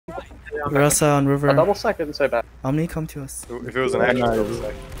We're outside on river. A double stack isn't so bad. Omni, come to us. If it was an actual double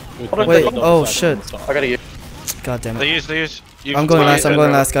stack. Wait, oh shit. I gotta use. God damn it. They use. I'm going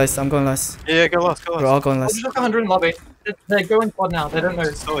last, guys. I'm going last. Yeah, go last. We're all going I'll last. just look 100 in lobby. They're going quad now. They don't know.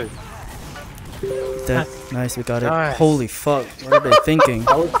 Solid. Dead. Nice, we got it. Nice. Holy fuck. What are they thinking?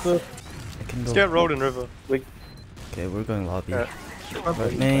 I can Let's go. get rolled in river. Okay, we're going lobby. Yeah.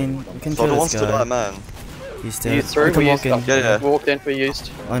 Right, main. We can So kill the this one's to that guy. man. He's Used dead. through. We can We walk used. in. Yeah. Walked in. We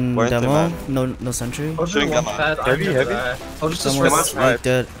used. On Went to demo, man. no sentry. I'll just Shooting one them, pad. Heavy. I'll just Someone's destroy like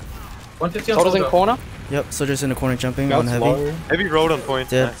dead. 150 on Soldiers in soldier. corner. Yep, soldiers in the corner jumping on heavy. Heavy rolled on point.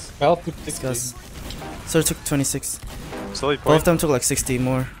 Dead. Nice. These guys. Soldier took 26. Solid Both point. of them took like 60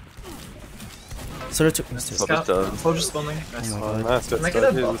 more. Soldier took. Scout. Soldier spawning. Nice. Oh my Oh, god. nice. Can I get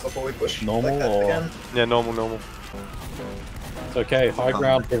a buff before we push? Normal or? Yeah, normal. It's okay, high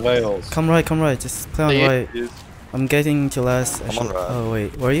ground prevails. Come right. Just play on Yeah. right. Yes. I'm getting to last. I'm on right. Oh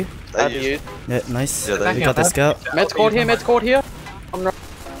wait, where are you? Have you? Yeah, nice. Yeah, We got the scout. Med's caught here. Med's caught here.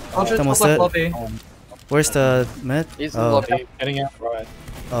 Soldier Almost top dead. left lobby. Where's the med? He's in the Oh, lobby. Getting out right.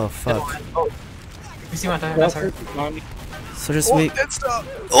 oh fuck. You see my time? That's hard. Soldier's weak.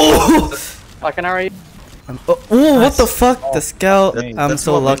 Oh! I can arrow you. Oh, what the fuck? The scout. Dang, I'm That's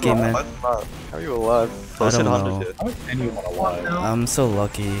so what lucky, we man. want. How are you alive? Close I in don't 100 know. here. How is anyone alive? I'm so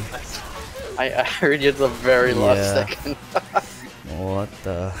lucky. I heard you at the very last Yeah. second. What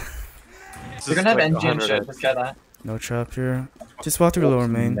the? We're gonna have engine shit. Let's get that. No trap here. Just walk through lower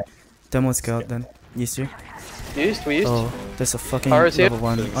main. Demo scout then. Used to. Used. We used. Oh, there's a fucking Pyro's here. level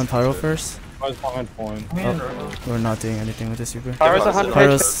 1 on Pyro first. Where's behind point? We're not doing anything with the super. Pyro's 100 HP.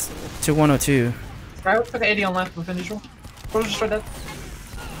 Pyro's to 102. Right, let's put 80 on left with neutral. Soldier just right dead.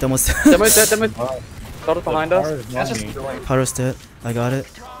 Demo's Demo's dead. Demo. Got it behind us. That's just doing. Pyro's dead. I got it.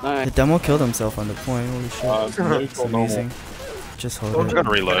 The Nice. demo killed himself on the point. Holy shit. It's Neutral normal. amazing. Just hold I'm it.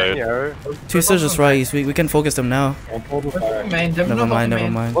 gonna reload. Arrow. Two soldiers right. We can focus them now. On total fire. Main, Never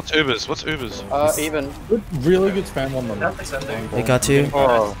mind. What's Ubers? Even. Good, really good spam on them. That's extending. They got two.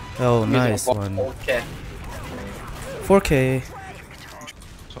 Oh, Oh, nice one. Okay. 4K.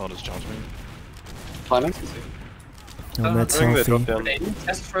 So I'll just jump me. Climbing. No med doing the drop selfie. down.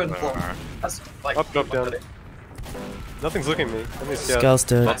 That's throw the floor. That's like. Up, drop down. Nothing's looking at me. Let me scout. Scout's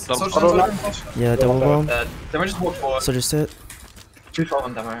dead. Soldier. Yeah, double bomb. Demo just walked forward. Soldier's dead. 212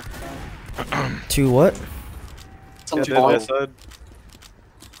 on demo. 2 what? Some Yeah, dead point. side.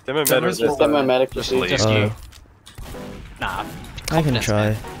 Demo Demo matters. is Demo medic. Just Just leave. used. Nah. I can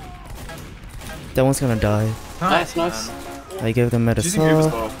try. That one's gonna die. Nice. I gave them Using Ubers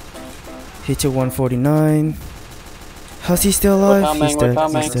Metasaw. though. He took 149. How's he still alive? coming, He's we're dead.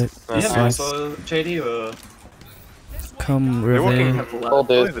 coming. He's dead. Nice. Yeah, Nice. so JD or. Come, They're walking. River. All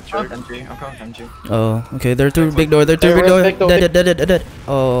dead. The I'm joke. MG. I'm coming MG. Oh, okay. They're through big door. They're through They're big door. big door, Dead.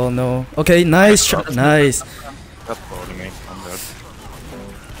 Oh no. Okay, nice shot. Nice. That's boarding me. I'm dead.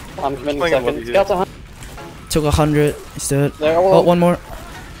 I'm committing Playing on lobby second. here. Scout's 100. Took 100. He's dead. They're Oh, all. one more.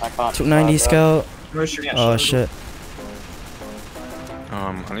 I can't. Took 90 scout. We're shooting at Oh shit. shit.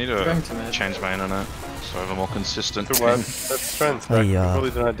 I need Going to to mid. change my internet so I have a more consistent Good team. one. That's trends. Hey, We yeah. probably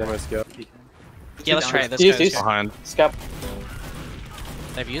don't have demo scout. Yeah, let's try it. Let's Use go. these. Behind. Scout.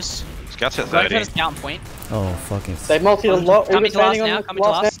 They've used. Scouts at Right, 30. trying to scout point. Oh fucking. They multied a lot. Coming Uber to last training now, on coming to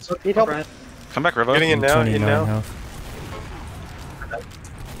last. net. Need help. Come back, River. Getting in now. In 29 now. health.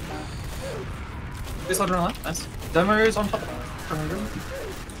 This soldier on left. Nice. Demo is on top.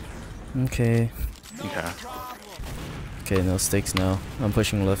 Okay. Okay. Okay, no stakes now. I'm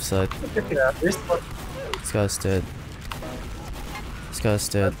pushing left side. This guy's dead. This guy's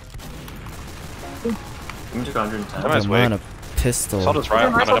dead. Nice I'm on weak. a pistol. Soldiers right.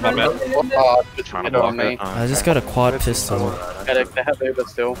 I'm gonna demo mid. Trying to Hit on block me. it. I just got a quad pistol. Medic. They have Uber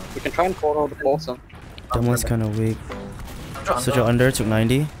still. We can try and corner the force them. That one's kind of weak. Soldier under took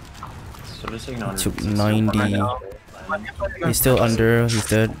 90. Took 90. He's still under. He's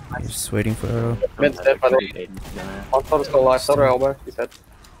dead. He's just waiting for arrow. Mid's dead by the way. One shot is still alive. Soldier elbow. He's dead.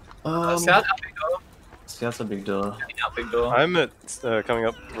 Scout out big door. That's a big door. Out big door. I'm at coming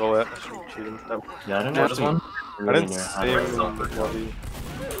up. Roll out. Shoot him. No. Yeah, I don't Yeah, know. just one. I didn't see him in the lobby.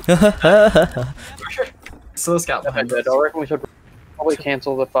 Still a scout I behind us. reckon we should probably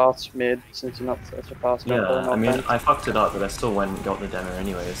cancel the fast mid since you're not such a fast Yeah, jumper. I mean, I fucked it up, but I still went and got the demo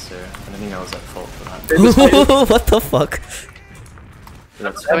anyways, so I don't think I was at fault for that. What the fuck?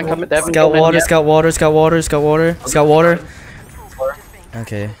 That's They haven't come- they haven't Scout come in water, yet. scout water, scout water, scout water, scout water.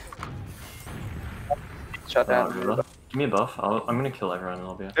 Okay. Shut down. River. Give me a buff. I'm gonna kill everyone in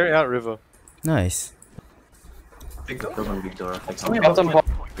lobby. They're out river. Nice. Big door. Go on big door, I think. Got them hot.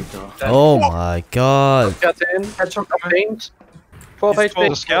 Big door. Oh my god. Scout's in. Headshot campaigns. 12 He's HP.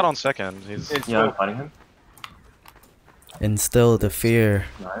 The scout on second. He's Yeah, I'm fighting him. Instill the fear.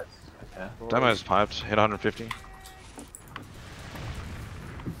 Nice. Okay. demo's piped. Hit 150.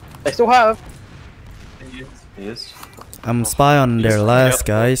 They still have. He is. I'm spy on their last,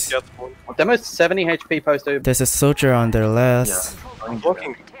 guys. Demo's 70 HP post over. There's a soldier on their last. I'm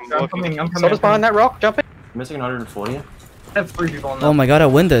Blocking. I'm coming. I'm coming. Soldier's behind that rock, jumping. missing 140. I have 3 people on that. Oh my god, I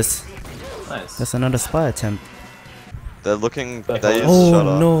win this. Nice. That's another spy attempt. They're looking. They use Oh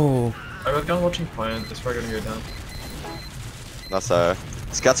shutter. no. I was going watching point. That's probably gonna go down. That's so.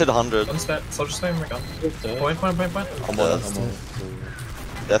 Scouts at 100. One step. Soldier stay my gun. Point.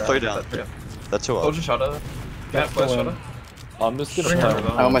 They're 3 down. They're 2 up. Soldier shutter. Get flash shutter. I'm just gonna Bring it push.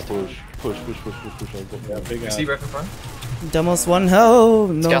 over. I almost Push. Yeah, big ass. See rep in front. Demos 1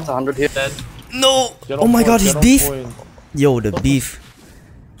 health. No. Scouts 100 here. Dead. No. Get Oh on my point, god, get he's on beef. point. Yo, the beef.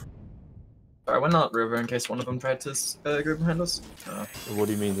 Alright, we're not river in case one of them tried to go behind us. What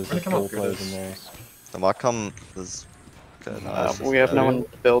do you mean? There's Gonna like come 4 up through players this. in there. They might come. There's. Okay, nice. We have no one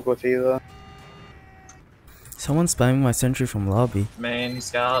to build with either. Someone's spamming my sentry from lobby. Main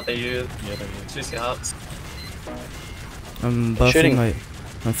scout. They use Yeah, they are. 2 scouts. I'm buffing Shooting.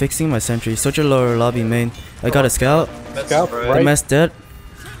 I'm fixing my sentry. Soldier lower lobby main. I got a scout. That's Scout, right. The right. mess dead.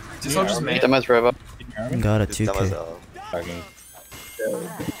 2 soldiers main. Demo's river. Got a These demos 2k.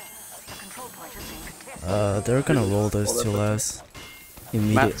 are- They're gonna roll those 2 last. Map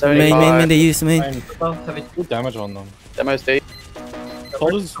Immediate. 75. Main, they use main. Heavy. Good damage on them. Demo's deep.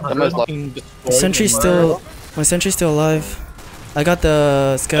 Soldiers Demo's low. fucking destroyed Sentry's them. still. My sentry's still alive. I got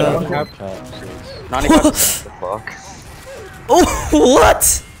the They don't scout. have caps. 95%. Fuck. Oh,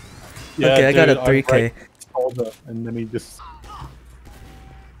 what? Yeah, Okay, I got a dude, 3k. break his shoulder, and then he just.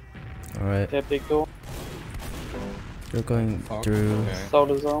 Alright, Yeah, big door. they're going Fuck, through. okay.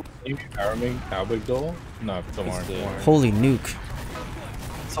 Soldiers on. You carry me? How big door? No, don't worry. Don't worry. Holy nuke.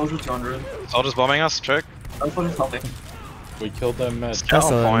 Soldier 200. Soldiers bombing us. Check. Soldier something. We killed them med. Scout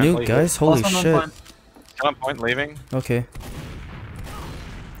That's a on point. nuke, guys. Holy Last one on shit. point. Scout on point. Leaving. Okay.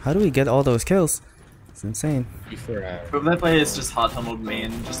 How do we get all those kills? It's insane. But that play is just hard tunneled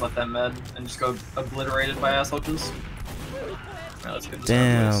main, just let them med and just go obliterated by our soldiers. Yeah, that's good.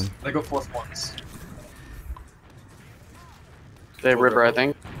 Damn. They got 4 spawns. They're river, I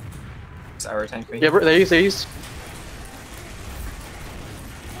think. It's arrow tank me. Yeah, they use these.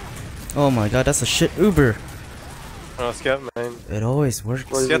 Oh my god, that's a shit Uber. Oh, scout main. It always works.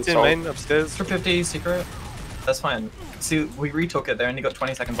 Scout's in main upstairs. 250 secret. That's fine. See, we retook it. They only got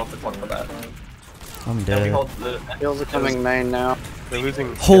 20 seconds off the clock for that. I'm And we dead. hold the. Heals are coming main now. They're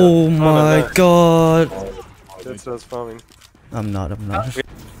losing. Oh Scout. my no. god. That's what I was farming. I'm not.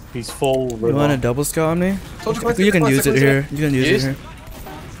 He's full. You want a double scout on me? Soldier You can use it here. You can use it Use? here.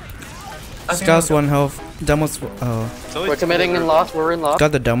 Scout's 1 health. Demo's. Oh. We're committing in last. We're in last.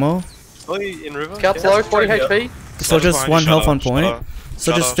 Got the demo. Sully in river. Scout's low, 40 HP. Soldier's behind you, 1 health shut on up, point. shut up,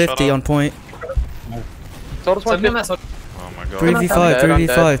 Soldier's shut up, 50 shut on up. point. Soldier's So 150. that soldier. Oh my god. 3v5, I'm dead.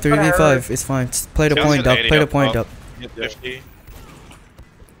 3v5, 3v5. It's fine. Just play the Scout's point at up. 80 Play the up point top. up. Hit 50.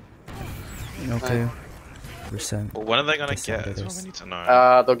 Okay. Percent. Well, when are they gonna Yes, get? it That's what is. we need to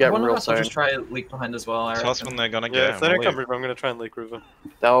know. They'll get One of real us will soon. just try leak behind as well. I Tell us reckon. when they're gonna Yeah, get. if they don't we'll come leave. river, I'm gonna try and leak river.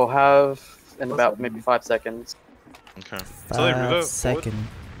 They'll have in about maybe 5 seconds. Okay. Sully, river, 5 forward. second.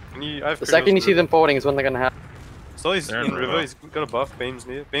 I have The second you see them forwarding is when they're gonna have. Sully's They're in in river. river. He's got a buff. Beam's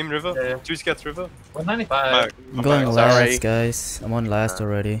near. Beam river. Yeah, yeah. 2 scouts river. 195. I'm going Sorry. last, guys. I'm on last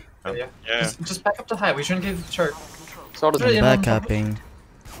already. Yeah. Yeah. Just back up to high. We shouldn't give the choke. Soldiers. Yeah. Back capping.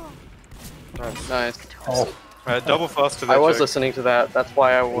 Nice. Alright, double fast to that. I was choke. listening to that. That's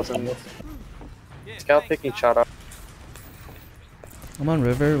why I wasn't. Scout picking shut up. I'm on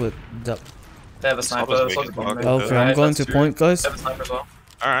river with the. They have a sniper. Soldiers Soldier making bomb. block. Okay, I'm going to point, guys. They have a sniper as well.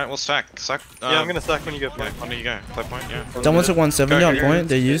 Alright, we'll sack. Sack. Yeah, I'm gonna sack when you get Yeah, back. when do you go? Play point, yeah. Someone's at 170 Go, on go, point. go.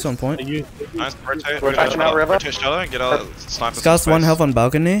 They use on point. Nice. Rotate. We're touching out river. Rotate shallow. Get our snipers. Scout's 1 health on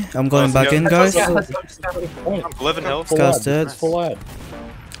balcony. I'm going back in, guys. Yeah, 11 health. Scout's dead. Full ad.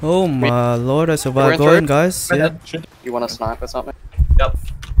 Oh my lord, I We're survived. in Go third. in, guys. Yeah, You want to snipe or something? Yep.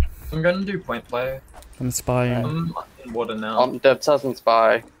 I'm gonna do point play. I'm spying. I'm in water now. Dev doesn't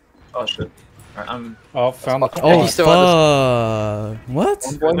spy. Oh shit. Alright, I'm. Oh, found the. Oh, he's still fuck. What?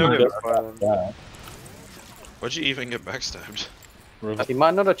 I know we have fire. Yeah. Where'd you even get backstabbed? He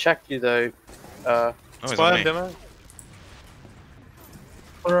might not have checked you though. Oh, he's Spy on on me. demo.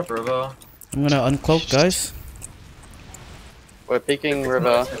 We're up river. I'm gonna uncloak, guys. We're peeking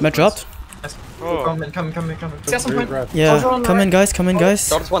river. Met dropped. Oh. Come in. See some point. Yeah, Soldier on come right. in, guys. Come in, guys.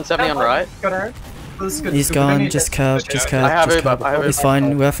 Soldiers 170 on right. Got her. This is good. He's Good, we don't gone. need Just it. cap. Just I cap. have Just it, but cap. I have it. It's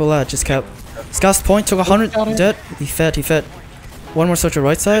fine. We have full ad. Just cap. Scout's point took 100. Dead. He fed. One more soldier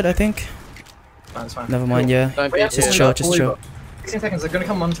right side, I think. That's fine. Never mind, yeah. Don't be Just chill, just chill. 16 seconds, they're gonna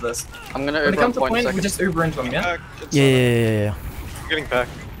come onto this. I'm gonna When it Uber on comes to point point, we second. just Uber into them, yeah? Yeah. I'm getting back.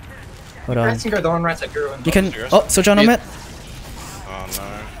 Hold on. Rats can go down, rats at Guru and You can. Oh, soldier on Yeah. mid. Oh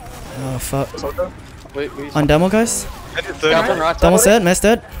no. Oh fuck. We On demo, guys. I did Scout on 30. right Demo side. set, mess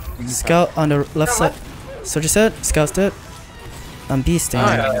dead. Scout on the left side. Soldier set, scout's dead. I'm beasting.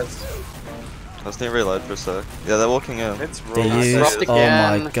 I just need to reload for a sec. Yeah, they're walking in. It's They rolling. used. Dropped Oh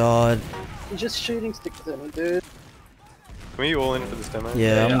my again. god. You're just shooting sticks at me, dude. Can we all in for this demo?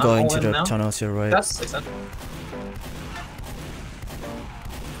 Yeah, I'm I'm going all to in the now. tunnel to your right. That's 6 cents.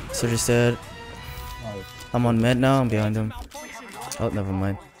 Soldier said. I'm on mid now. I'm behind them. Oh, never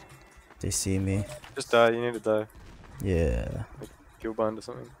mind. They see me. Just die, you need to die. Yeah. Kill bind or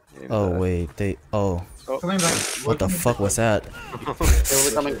something. You need to Oh die. wait. They. Oh. Coming back. What the fuck was that?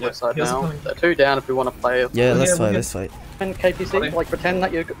 We're coming left side now. They're 2 down if we want to play it. Yeah, let's we're fight. good. Let's fight. And KPC, like pretend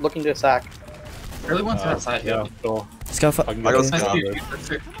that you're looking to sack. Really wants that side Yeah, here. sure. Scout. I can I got get Nice Yeah. dude, that's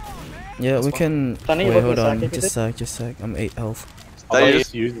it. Yeah, we That's can. Sonny, Wait, you hold looking to on. sack, Just sec. I'm 8 health. They just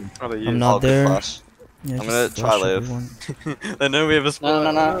just. using. Oh, they I'm use. not Oh, good there. flash. Yeah, I'm gonna just try flash live. everyone. They know we have a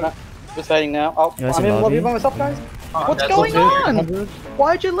spot. No. We're staying now. Oh, You guys I'm in in lobby lobby? by myself, guys. Oh, What's that's going okay. on?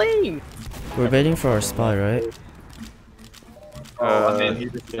 Why'd you leave? We're waiting for our spy, right? Oh, I mean, he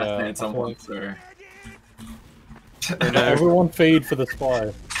just yeah, made someone, so... Everyone feed for the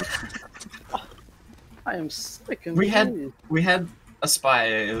spy. I am sick and We had a spy,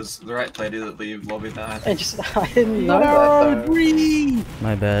 it was the right play to leave lobby that. I didn't know that though.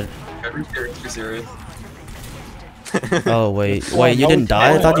 My bad. Very serious. Oh wait, you didn't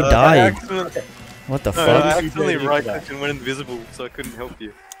die? I thought you died. What the No, I fuck? accidentally right-clicked and went invisible, so I couldn't help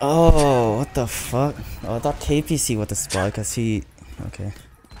you. Oh, what the fuck? Oh, I thought KPC was the spy, cause he. Okay.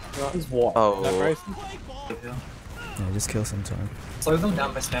 He's what? Oh. That racing? Yeah, just kill some time. Slow them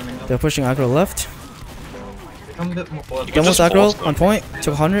down by spamming them. They're pushing aggro left. Come a bit more forward. Almost just force aggro them. on point.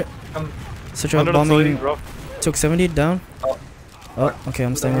 Took 100. Come. Such a bombing. Took 70 down. Oh. Oh, okay,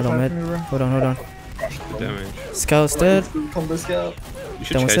 I'm staying with on mid. Hold on. Damage. Scout's dead. Combo scout. You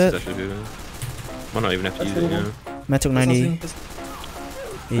should That was chase it. it, actually, dude. Might not even have to use it, yeah. Matt took 90.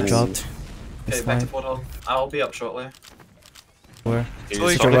 He dropped. It's Okay, back to fine. portal. I'll be up shortly. Where?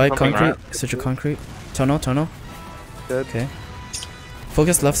 Slowly Such a coming, right, coming, concrete. right. Such a concrete. Tunnel. Dead. Okay.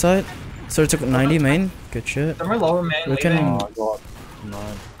 Focus left side. So it took 90 main. Good shit. Somewhere lower main We can- leaving. Oh god.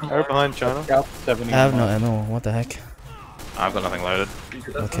 No. They're behind China. Scout 70. I have no ammo. What the heck? I've got nothing loaded.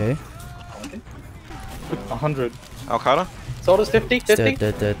 Okay. 100. Al Qaeda? Soldiers 50, 50.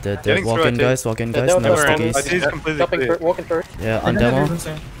 Dead. Getting Walk through, in, I guys. Walk in, guys. they'll No go around. stickies. I see it's completely Jumping clear. through, walking through. Yeah, on demo.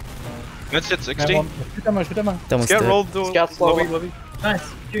 Let's hit 60. Shoot demo. Demo's Scout dead. rolled door. Scout slow. Lobby. Nice.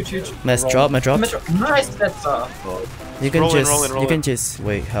 Huge. Mess drop. Nice, that's You can Roll just. in. You can just.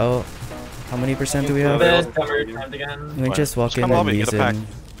 Wait. How many percent do we have? There's cover timed again. You can just walk Just in come and lobby, use get a pack. it.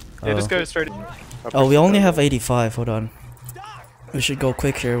 Yeah, just go straight in. Oh, we only have 85. Hold on. We should go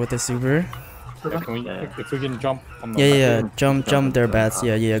quick here with the super. Yeah, can we, if we can jump on the Yeah. Jump their bats.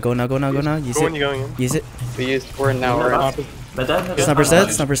 Yeah. Go now. Use Go when it. you're going in. Use it. We're in now, we're in. Sniper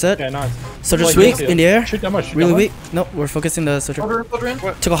set. Okay, nice. Soldier's Well, weak yeah. in the air. Shoot demo, shoot Really demo. weak. No, we're focusing the soldier. Filter in.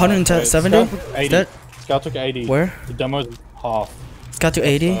 Took 170. Scout took 80. Dead. Scout took 80. Where? The demo's half. Got to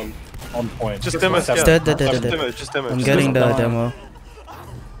 80. On point. Just demo, Scout. Dead. Just demo. I'm Just getting demo. the demo.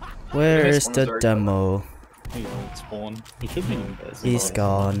 Where is the Sorry. demo? He's on spawn. He should be. He's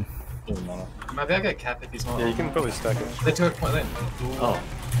gone. Doesn't matter. Maybe I get cap if he's not. Yeah, you can probably stack it. They took point lane.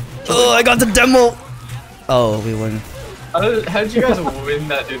 Oh, I got the demo. Oh, we win. How did you guys win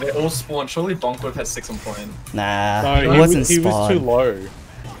that, dude? They all spawned. Surely Bonk would have had 6 on point. Nah, No, it wasn't he was too spawn. low.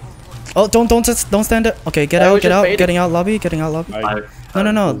 Oh, don't stand up. Okay, get I out. was just baiting. Getting out lobby.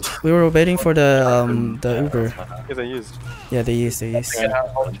 No. We were waiting for the Uber. Yeah, they used. Yeah, they used.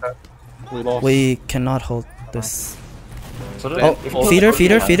 We lost. We cannot hold this. Oh, Oh,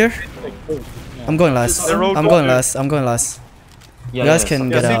 feeder. I'm going last. They're all I'm going last. You guys can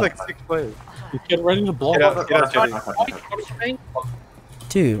Yeah, get I see out. like 6 players. Get ready to block. Get out, Jetty.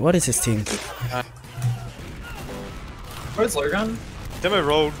 Dude, what is his team? Where's Logan? Demo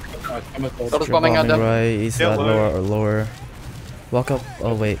rolled. Soldiers bombing on them. Right, east Yeah, side, lower or lower. Walk up.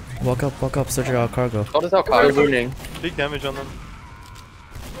 Oh wait, walk up. Search out cargo. Soldiers out cargo booting. Big damage on them.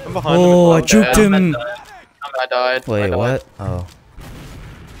 I'm behind Oh, I them. juked him. I died. I Wait, died. what? Oh.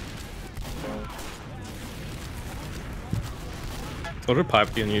 Soldier pipe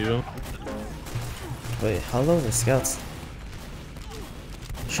the unusual. Wait, how low are the scouts?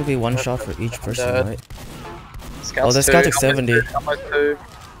 Should be one shot for each person, Dead. right? Scouts Oh, the scout took two, 70. almost two.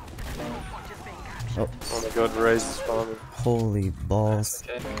 Oh, God, Raze is farming. Holy balls.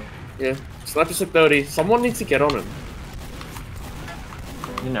 Okay. Yeah, Sniper's at 30. Someone needs to get on him.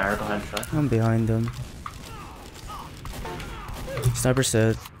 You narrow behind Shy. I'm behind them. Sniper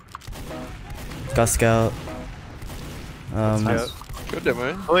set. Got scout. Good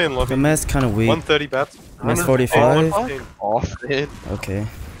demo. Only in The lobby. mess kind of weak. 130 bats. Mess 45. Off it. Okay.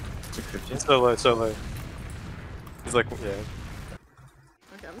 It's so low, so low. He's like, yeah.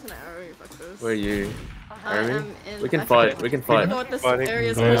 Okay, I'm just gonna arrow you, fuck this. Where are you? I am in. We can fight. We can I fight. know what this Fighting.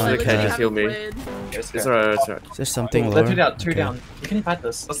 area is Oh, called. I okay. literally Just heal haven't me. played. It's alright, it's alright. Is there something They're lower? 2 down, 2 Okay. down. You can fight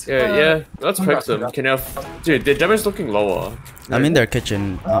this. Let's, Yeah, let's fix them. Can you dude, the demo's looking lower. I'm in their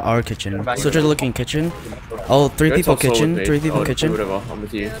kitchen. Our kitchen. Soldier looking kitchen. Oh, 3 Go people top solo kitchen. with me. 3 people Oh, kitchen. Whatever, I'm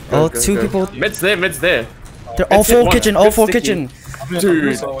with you. Oh, Go, 2 go. people. Med's there, med's there. They're all Let's hit full one. kitchen. Good All full sticky. kitchen.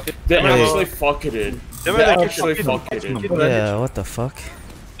 Dude, they're Wait. actually fucking it. Demo, They're they actually kick fucking it. Yeah, what the fuck?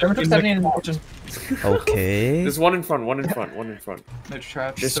 Dermot took 70 in the kitchen. Okay. There's one in front, one in front, one in front. No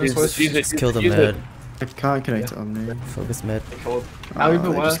traps. Just So use close. use it. Just kill the use med. I can't connect to Omni. Focus med. They called. How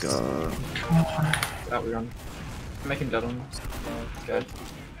even they worse. just got... Out we run. I'm making dead on. Okay.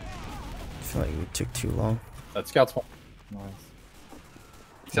 I feel like we took too long. That scout's one.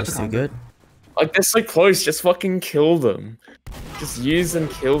 That's too good. Like they're so close, just fucking kill them. Just use and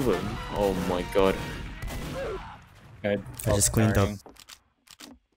kill them. Oh my god. Okay, I just cleaned up